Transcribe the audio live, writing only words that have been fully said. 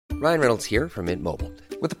Ryan Reynolds here from Mint Mobile.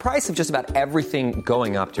 With the price of just about everything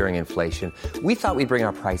going up during inflation, we thought we'd bring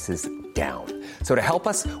our prices down. So to help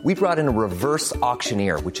us, we brought in a reverse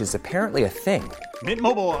auctioneer, which is apparently a thing. Mint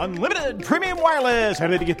Mobile Unlimited Premium Wireless. How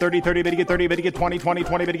to get 30, 30, bit to get 30, bit to get 20, 20,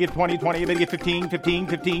 20, bit to get 20, 20, bit to get 15, 15,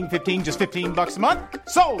 15, 15, just $15 a month?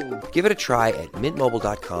 Sold! Give it a try at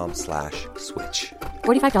mintmobile.com/switch.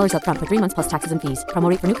 $45 up front for 3 months plus taxes and fees. Promo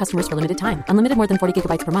rate for new customers for limited time. Unlimited more than 40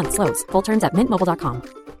 gigabytes per month. Slows full terms at mintmobile.com.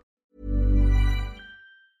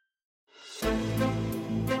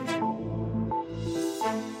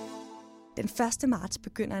 Den 1. marts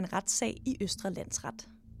begynder en retssag i Østre Landsret.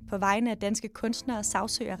 På vegne af danske kunstnere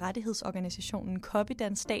sagsøger rettighedsorganisationen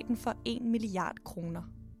Copydan staten for 1 milliard kroner.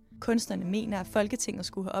 Kunstnerne mener, at Folketinget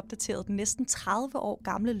skulle have opdateret den næsten 30 år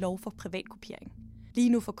gamle lov for privatkopiering. Lige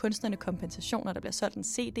nu får kunstnerne kompensationer, der bliver solgt en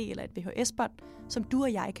CD eller et VHS-bånd, som du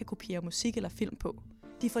og jeg kan kopiere musik eller film på.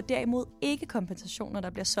 De får derimod ikke kompensationer, der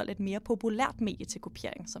bliver solgt et mere populært medie til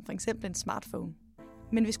kopiering, som f.eks. en smartphone.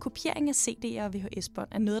 Men hvis kopiering af CD'er og VHS-bånd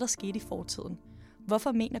er noget, der skete i fortiden,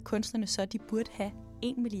 hvorfor mener kunstnerne så, at de burde have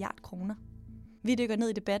 1 milliard kroner? Vi dykker ned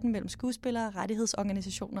i debatten mellem skuespillere,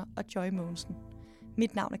 rettighedsorganisationer og Joy Mogensen.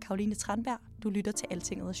 Mit navn er Caroline Tranberg. Du lytter til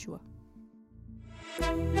Altinget Azure.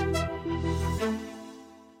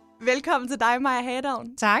 Velkommen til dig, Maja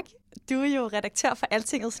Hadavn. Tak. Du er jo redaktør for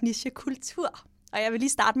Altingets niche Kultur. Og jeg vil lige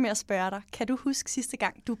starte med at spørge dig. Kan du huske sidste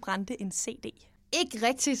gang, du brændte en CD? Ikke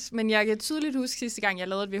rigtigt, men jeg kan tydeligt huske sidste gang, jeg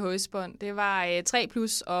lavede et VHS-bånd. Det var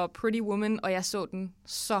 3+ og Pretty Woman, og jeg så den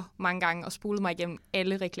så mange gange og spolede mig igennem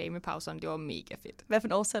alle reklamepauserne. Det var mega fedt. Hvad for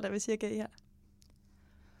en årsag er vi cirka i her?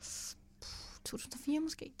 2004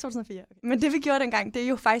 måske. 2004. Okay. Men det vi gjorde dengang, det er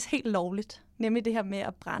jo faktisk helt lovligt. Nemlig det her med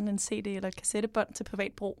at brænde en CD eller et kassettebånd til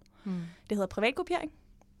privat brug. Det hedder privatkopiering,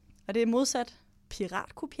 og det er modsat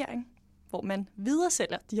piratkopiering, hvor man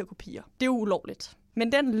videresælger de her kopier. Det er jo ulovligt.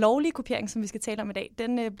 Men den lovlige kopiering, som vi skal tale om i dag,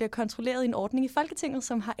 den bliver kontrolleret i en ordning i Folketinget,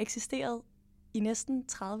 som har eksisteret i næsten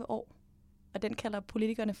 30 år. Og den kalder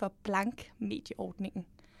politikerne for blankmedieordningen.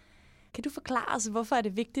 Kan du forklare os, hvorfor er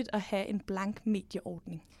det vigtigt at have en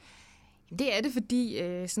blankmedieordning? Det er det, fordi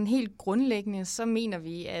sådan helt grundlæggende, så mener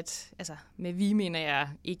vi, at, altså med vi mener jeg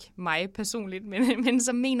ikke mig personligt, men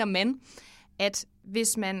så mener man, at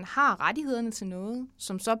hvis man har rettighederne til noget,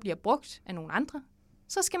 som så bliver brugt af nogle andre,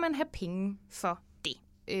 så skal man have penge for det.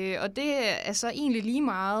 Og det er så egentlig lige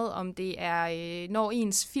meget, om det er, når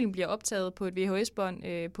ens film bliver optaget på et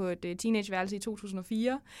VHS-bånd på et teenageværelse i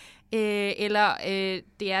 2004, eller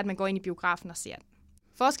det er, at man går ind i biografen og ser den.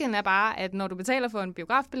 Forskellen er bare, at når du betaler for en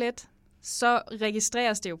biografbillet, så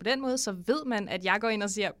registreres det jo på den måde, så ved man, at jeg går ind og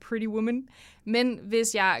ser Pretty Woman. Men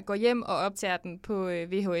hvis jeg går hjem og optager den på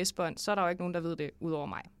VHS-bånd, så er der jo ikke nogen, der ved det udover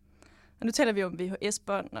mig. Og nu taler vi om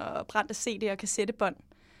VHS-bånd og brændte CD og kassettebånd.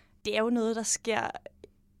 Det er jo noget, der sker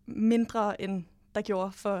mindre, end der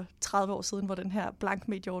gjorde for 30 år siden, hvor den her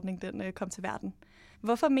blankmedieordning den kom til verden.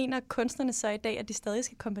 Hvorfor mener kunstnerne så i dag, at de stadig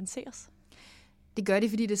skal kompenseres? Det gør de,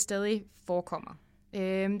 fordi det stadig forekommer.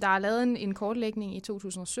 Der er lavet en kortlægning i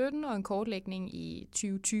 2017 og en kortlægning i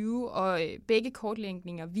 2020, og begge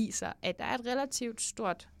kortlægninger viser, at der er et relativt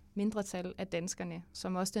stort mindretal af danskerne,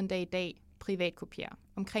 som også den dag i dag privatkopierer,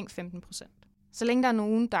 omkring 15%. Så længe der er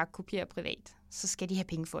nogen, der kopierer privat, så skal de have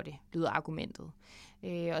penge for det, lyder argumentet.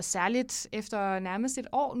 Og særligt efter nærmest et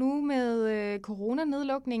år nu med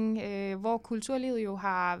coronanedlukning, hvor kulturlivet jo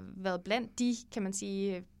har været blandt de, kan man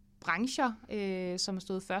sige, brancher, som er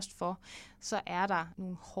stået først for, så er der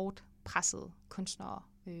nogle hårdt pressede kunstnere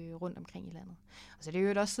rundt omkring i landet. Og så er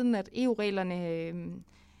det jo også sådan, at EU-reglerne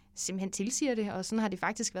simpelthen tilsiger det, og sådan har det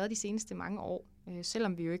faktisk været de seneste mange år,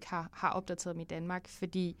 selvom vi jo ikke har opdateret dem i Danmark,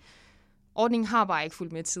 fordi ordningen har bare ikke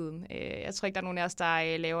fulgt med tiden. Jeg tror ikke, der er nogen af os,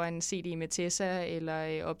 der laver en CD med Tessa,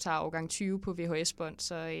 eller optager årgang 20 på VHS-bånd,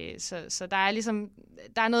 så der er ligesom,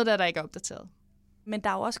 der er noget der ikke er opdateret. Men der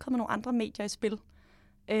er jo også kommet nogle andre medier i spil.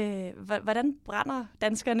 Hvordan brænder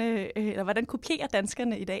danskerne, eller hvordan kopierer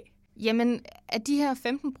danskerne i dag? Jamen, af de her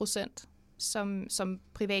 15%, som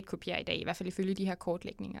privat kopierer i dag, i hvert fald ifølge de her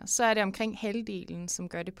kortlægninger, så er det omkring halvdelen, som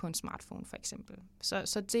gør det på en smartphone, for eksempel.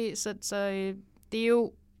 Så det er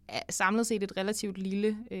jo samlet set et relativt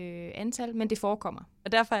lille antal, men det forekommer.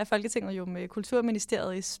 Og derfor er Folketinget jo med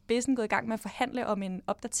Kulturministeriet i spidsen gået i gang med at forhandle om en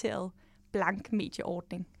opdateret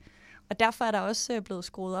blankmedieordning. Og derfor er der også blevet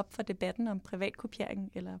skruet op for debatten om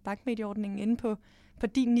privatkopiering eller blankmedieordningen inde på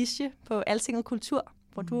din niche på Altinget Kultur,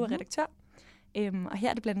 hvor du er redaktør. Og her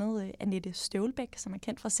er det blandt andet Annette Støvlbæk, som er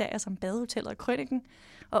kendt fra serier som Badehotellet og Krøniken,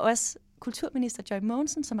 og også kulturminister Joy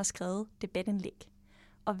Mogensen, som har skrevet debatindlæg.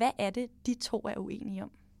 Og hvad er det, de to er uenige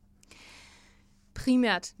om?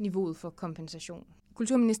 Primært niveauet for kompensation.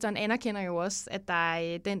 Kulturministeren anerkender jo også, at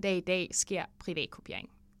der den dag i dag sker privatkopiering.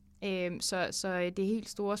 Så det helt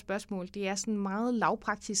store spørgsmål, det er sådan meget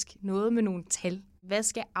lavpraktisk noget med nogle tal. Hvad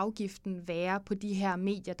skal afgiften være på de her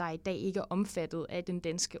medier, der i dag ikke er omfattet af den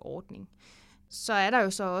danske ordning? Så er der jo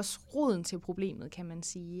så også roden til problemet, kan man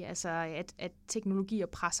sige. Altså, at teknologier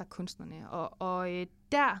presser kunstnerne. Og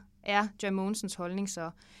der er Joy Mogensens holdning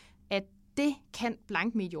så, at det kan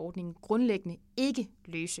blankmedieordningen grundlæggende ikke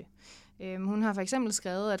løse. Hun har for eksempel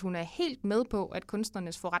skrevet, at hun er helt med på, at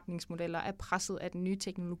kunstnernes forretningsmodeller er presset af den nye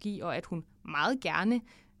teknologi, og at hun meget gerne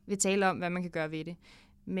vil tale om, hvad man kan gøre ved det.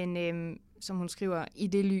 Men som hun skriver, i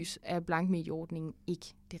det lys er blankmedieordningen ikke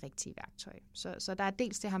det rigtige værktøj. Så der er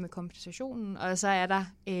dels det her med kompensationen, og så er der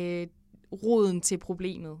roden til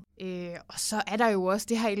problemet. Og så er der jo også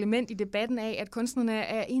det her element i debatten af, at kunstnerne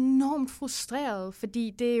er enormt frustrerede,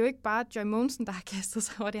 fordi det er jo ikke bare Joy Mogensen, der har kastet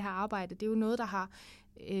sig over det her arbejde. Det er jo noget, der har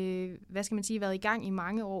været i gang i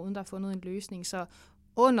mange år, uden der er fundet en løsning. Så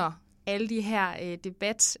under alle de her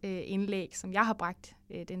debatindlæg, som jeg har bragt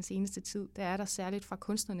den seneste tid, der er der særligt fra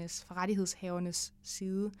kunstnernes, fra rettighedshavernes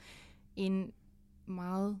side, en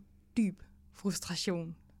meget dyb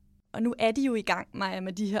frustration. Og nu er de jo i gang, Maja,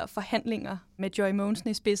 med de her forhandlinger med Joy Mogensen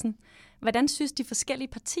i spidsen. Hvordan synes de forskellige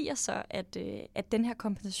partier så, at den her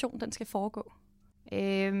kompensation den skal foregå?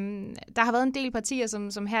 Der har været en del partier,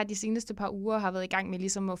 som her de seneste par uger har været i gang med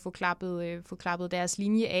ligesom at få klappet deres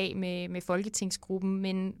linje af med Folketingsgruppen,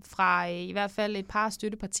 men fra i hvert fald et par af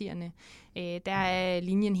støttepartierne, der er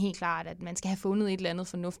linjen helt klart, at man skal have fundet et eller andet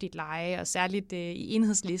fornuftigt leje, og særligt i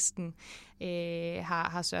Enhedslisten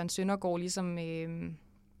har Søren Søndergaard ligesom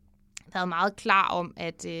været meget klar om,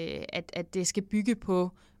 at det skal bygge på,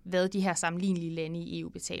 hvad de her sammenlignelige lande i EU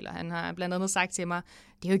betaler. Han har blandt andet sagt til mig,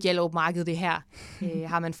 det er jo ikke Hjallerup Marked det her.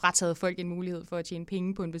 Har man frataget folk en mulighed for at tjene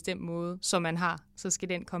penge på en bestemt måde, som man har, så skal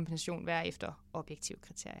den kompensation være efter objektive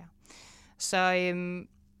kriterier. Så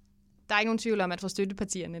der er ikke nogen tvivl om, at for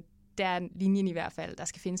støttepartierne, der er linjen i hvert fald, der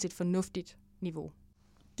skal findes et fornuftigt niveau.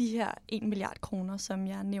 De her 1 milliard kroner, som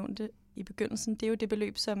jeg nævnte i begyndelsen, det er jo det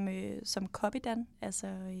beløb, som Copydan, altså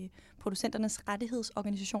producenternes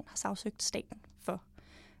rettighedsorganisation, har sagsøgt staten for.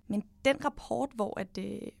 Men den rapport, hvor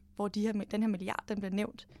den her milliard den bliver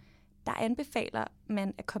nævnt, der anbefaler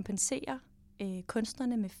man at kompensere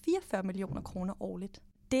kunstnerne med 44 millioner kroner årligt.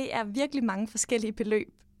 Det er virkelig mange forskellige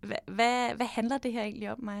beløb. Hvad handler det her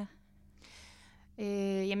egentlig om, Maja?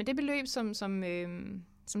 Jamen det beløb,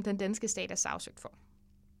 som den danske stat er sagsøgt for,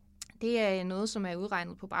 det er noget, som er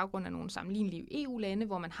udregnet på baggrund af nogle sammenlignelige EU-lande,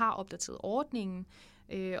 hvor man har opdateret ordningen,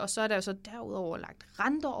 og så er der jo så derudover lagt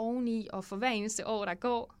renter oveni, og for hver eneste år, der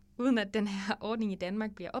går, uden at den her ordning i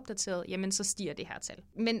Danmark bliver opdateret, jamen så stiger det her tal.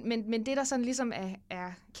 Men det, der sådan ligesom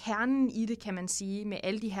er kernen i det, kan man sige, med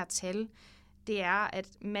alle de her tal, det er, at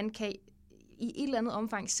man kan i et eller andet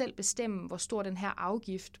omfang selv bestemme, hvor stor den her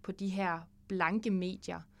afgift på de her blanke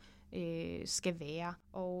medier skal være.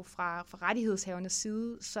 Og fra rettighedshavernes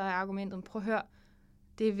side, så er argumentet, prøv at høre,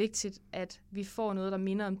 det er vigtigt, at vi får noget, der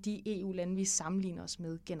minder om de EU-lande, vi sammenligner os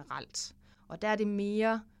med generelt. Og der er det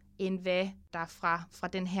mere, end hvad der fra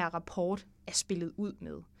den her rapport er spillet ud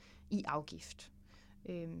med i afgift.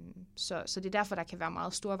 Så det er derfor, der kan være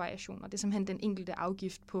meget store variationer. Det er simpelthen den enkelte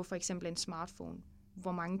afgift på for eksempel en smartphone.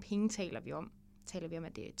 Hvor mange penge taler vi om? Taler vi om,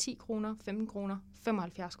 at det er 10 kroner, 15 kroner,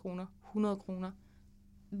 75 kroner, 100 kroner?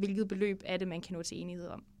 Hvilket beløb er det, man kan nå til enighed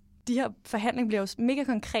om? De her forhandlinger bliver jo mega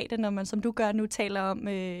konkrete, når man, som du gør nu, taler om,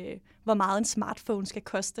 hvor meget en smartphone skal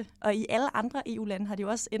koste. Og i alle andre EU-lande har de jo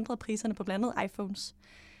også ændret priserne på blandt andet iPhones.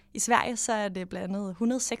 I Sverige så er det blandt andet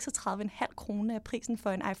 136,5 kroner af prisen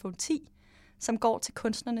for en iPhone 10, som går til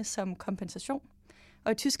kunstnerne som kompensation.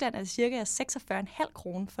 Og i Tyskland er det cirka 46,5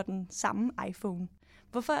 kroner for den samme iPhone.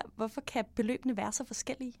 Hvorfor kan beløbene være så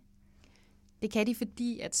forskellige? Det kan de,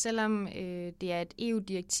 fordi at selvom det er et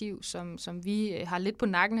EU-direktiv, som vi har lidt på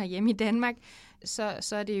nakken herhjemme i Danmark,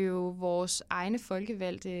 så er det jo vores egne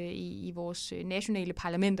folkevalgte i vores nationale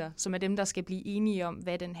parlamenter, som er dem, der skal blive enige om,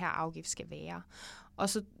 hvad den her afgift skal være. Og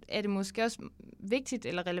så er det måske også vigtigt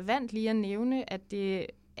eller relevant lige at nævne, at det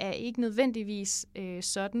er ikke nødvendigvis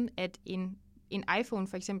sådan, at en iPhone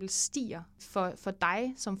for eksempel stiger for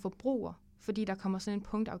dig som forbruger, fordi der kommer sådan en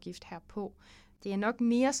punktafgift her på. Det er nok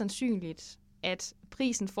mere sandsynligt, at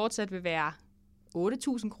prisen fortsat vil være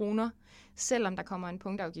 8.000 kroner, selvom der kommer en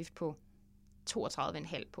punktafgift på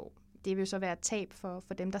 32,5 på. Det vil så være et tab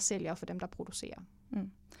for dem, der sælger og for dem, der producerer.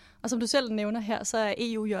 Mm. Og som du selv nævner her, så er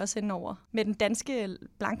EU jo også indover. Med den danske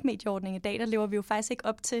blankmedieordning i dag, der lever vi jo faktisk ikke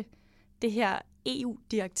op til det her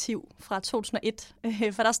EU-direktiv fra 2001.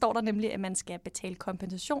 For der står der nemlig, at man skal betale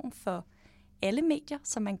kompensation for alle medier,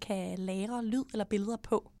 som man kan lagre lyd eller billeder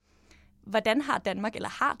på. Hvordan har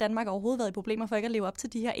Danmark overhovedet været i problemer for ikke at leve op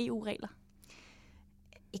til de her EU-regler?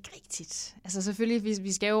 Ikke rigtigt. Altså selvfølgelig,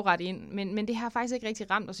 vi skal jo rette ind, men det har faktisk ikke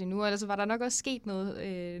rigtig ramt os endnu. Altså var der nok også sket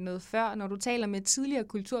noget før. Når du taler med tidligere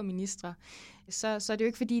kulturministre, så er det jo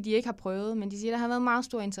ikke fordi, de ikke har prøvet, men de siger, at der har været meget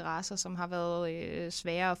store interesser, som har været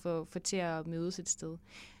svære at få til at mødes et sted.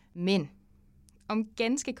 Men om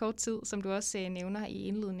ganske kort tid, som du også nævner i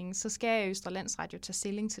indledningen, så skal Østre Landsret jo tage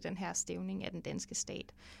stilling til den her stævning af den danske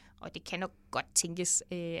stat. Og det kan nok godt tænkes,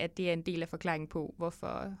 at det er en del af forklaringen på,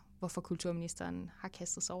 hvorfor kulturministeren har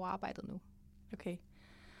kastet sig over arbejdet nu. Okay.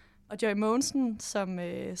 Og Joy Mogensen,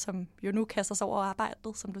 som jo nu kaster sig over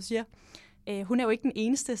arbejdet, som du siger, hun er jo ikke den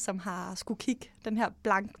eneste, som har skulle kigge den her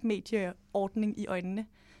blankmedieordning i øjnene.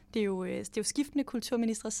 Det er jo skiftende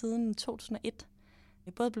kulturministre siden 2001,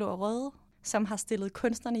 både blå og røde, som har stillet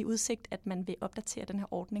kunstnerne i udsigt, at man vil opdatere den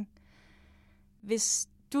her ordning. Hvis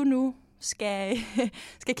du nu skal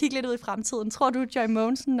kigge lidt ud i fremtiden, tror du, Joy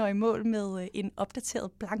Mogensen når i mål med en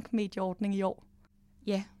opdateret blankmedieordning i år?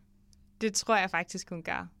 Ja, det tror jeg faktisk, hun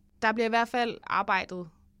gør. Der bliver i hvert fald arbejdet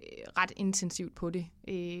ret intensivt på det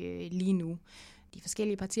lige nu. De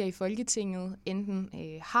forskellige partier i Folketinget enten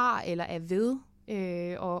har eller er ved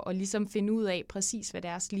og ligesom finde ud af præcis, hvad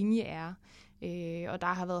deres linje er. Og der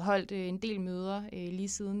har været holdt en del møder lige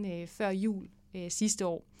siden før jul sidste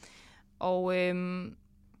år. Og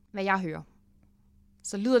hvad jeg hører,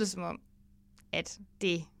 så lyder det som om, at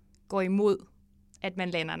det går imod, at man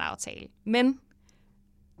lander en aftale. Men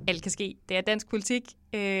alt kan ske. Det er dansk politik,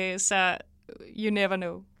 så you never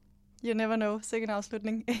know. You never know. Sikke en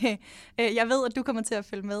afslutning. Jeg ved, at du kommer til at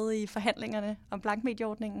følge med i forhandlingerne om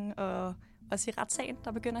blankmedieordningen og også i retssagen,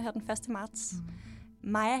 der begynder her den 1. marts.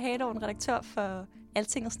 Maja Hadeovn, redaktør for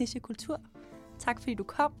Altingets Niche Kultur. Tak fordi du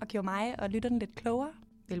kom og gjorde mig og lytterne lidt klogere.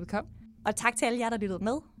 Velbekomme. Og tak til alle jer, der lyttede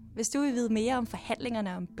med. Hvis du vil vide mere om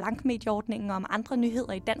forhandlingerne om blankmedieordningen og om andre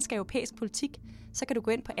nyheder i dansk og europæisk politik, så kan du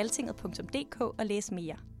gå ind på altinget.dk og læse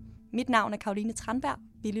mere. Mit navn er Karoline Tranberg.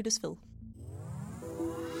 Vi lyttes ved.